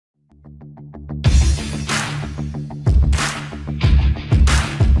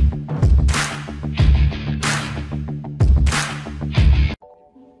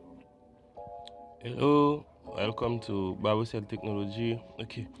welcome to Babocell Technology.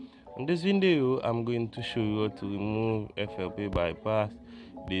 Okay, in this video I'm going to show you how to remove FLP bypass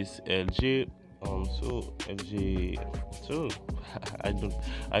this LG.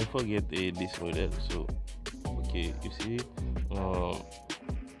 I forget this model. So okay, you see,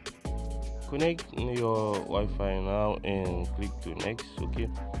 connect your Wi-Fi now and click to next. Okay,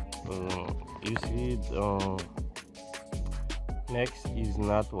 you see next is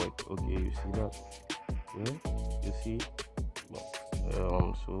not work. Okay, you see that? Yeah, you see.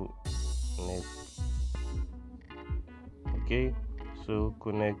 So next. Okay, so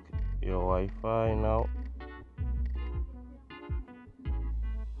connect your Wi-Fi now.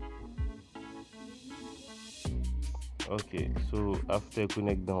 Okay, so after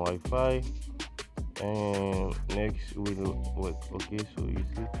connect the Wi-Fi, and next will work. Okay, so you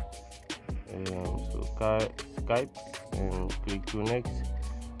see, so Skype and click to next.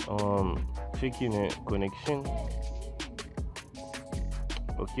 Checking a connection.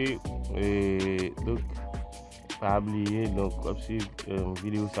 Ok, donc pas oublier, donc comme si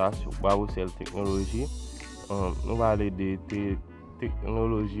vidéo ça sur Babocell Technology, nous va aller de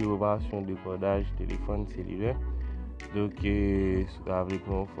technologie opération de codage téléphone cellulaire. Donc avec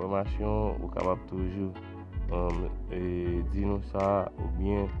nos informations, vous capable toujours dire nous ça ou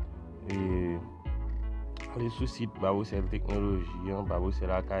bien aller sur site Babocell Technology,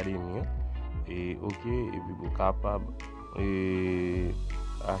 Babocell Academy, et ok, et puis vous capable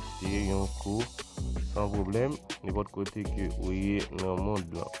acheter un cours sans problème n'importe côté que vous voyez dans le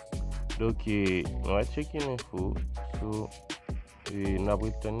monde là. Donc on va checker l'info sur n'a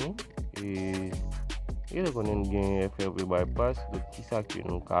retenu et il connaît un FLP bypass. Donc qui ça que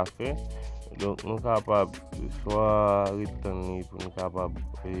nous avons fait, donc nous capable soit retenir pour nous capable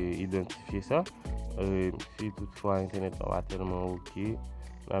identifier ça. Si toutefois internet va tellement ok,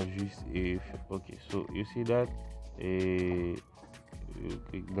 on a juste ok, so you see that you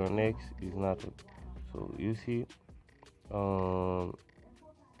click the next is not okay. So you see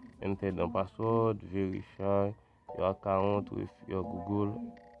enter the password, verify your account with your Google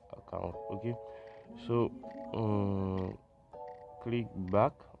account. Okay, so click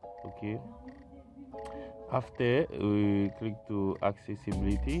back. Okay, after we click to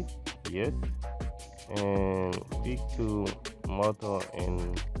accessibility, yes, and click to motor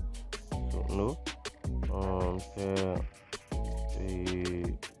and so no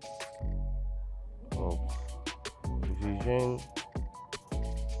vision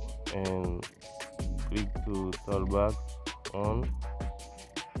and click to toolbar on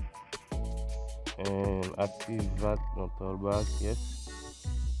and activate the toolbar. Yes,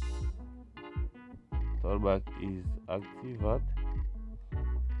 toolbar is activated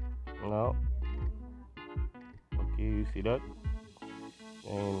now. Okay, you see that,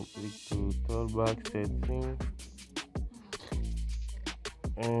 and click to toolbar setting,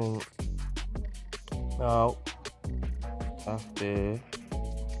 and now after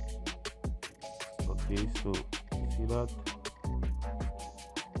okay, so see that,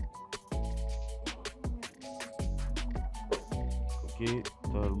 okay,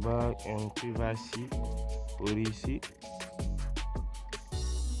 toolbar and privacy policy.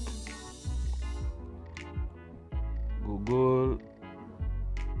 Google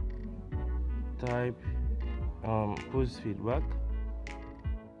type post feedback.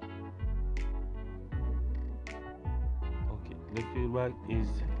 Okay, the feedback is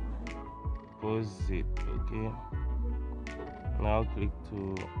positive. Okay, now click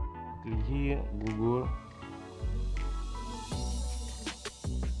here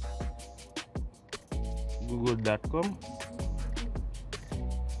google.com.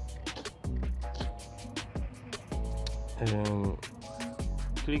 and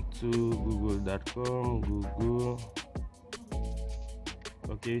click to google.com. Google.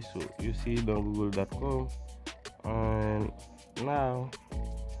 Okay, so you see the google.com, and now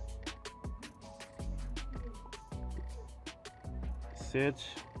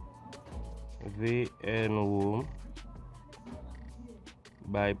search ave'm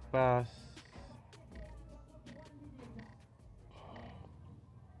bypass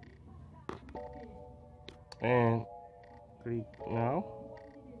and click now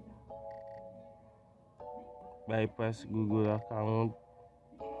bypass Google account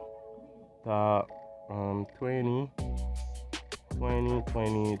 20 22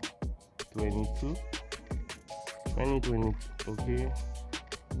 2020. Okay,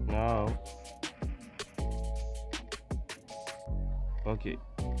 now okay,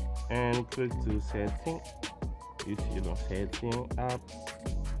 and click to setting. You see the setting app.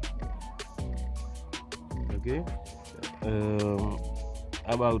 Okay,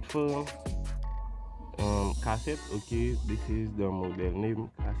 about phone, cassette. Okay, this is the model name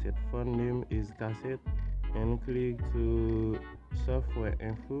cassette. Phone name is cassette, and click to software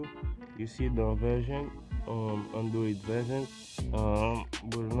info. You see the version, Android version,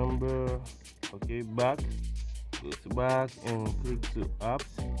 build number. Okay, back, go to back and click to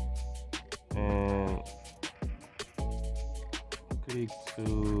apps and click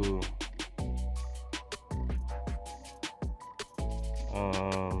to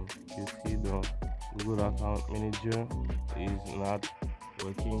you see the Google account manager is not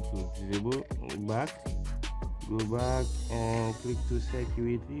working, to disable. Go back and click to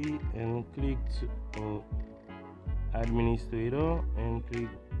security and click to administrator and click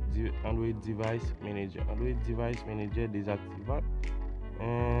Android device manager. Android device manager deactivate,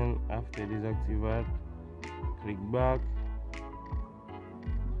 and after deactivate, click back.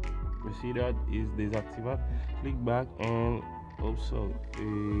 You see that is deactivate. Click back and also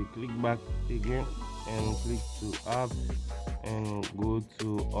click back again and click to apps and go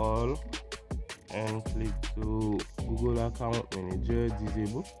to all and click to Google account manager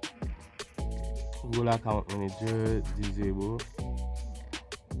disable. Google account manager disable,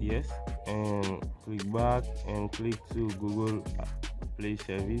 yes, and click back and click to Google Play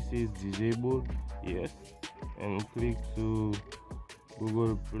services disable, yes, and click to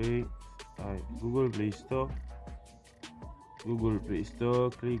Google Play Store. Google Play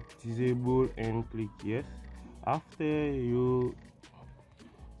Store, click disable and click yes. After you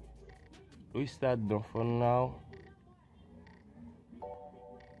restart the phone now,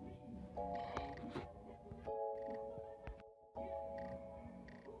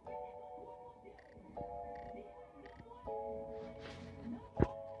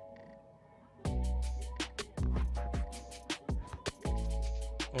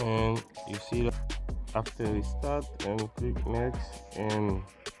 and you see that after restart and click next and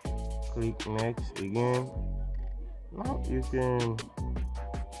click next again. Now you can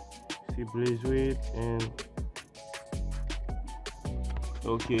see, please wait. And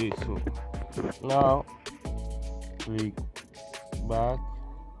okay, so now click back,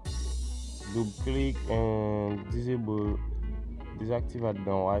 double click and deactivate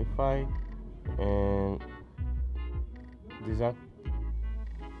the Wi-Fi and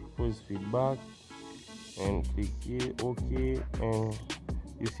pause feedback and click here, okay, and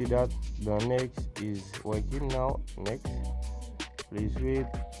you see that the next is working now. Next, please wait.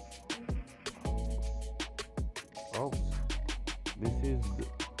 Oh, this is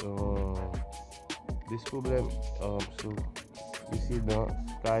this problem. So you see the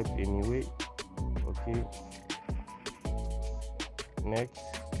Skype anyway. Okay, next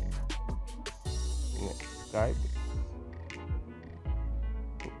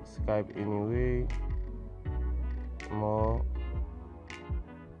Skype anyway, more.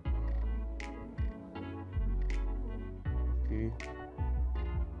 Okay,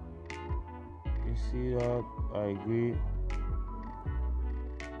 you see that I agree.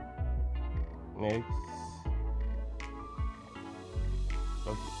 Next,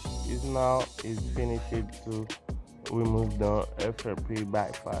 okay, is finished to remove the FFP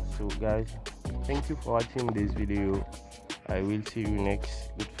bypass. So guys, thank you for watching this video. I will see you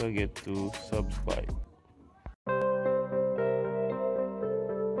next. Don't forget to subscribe.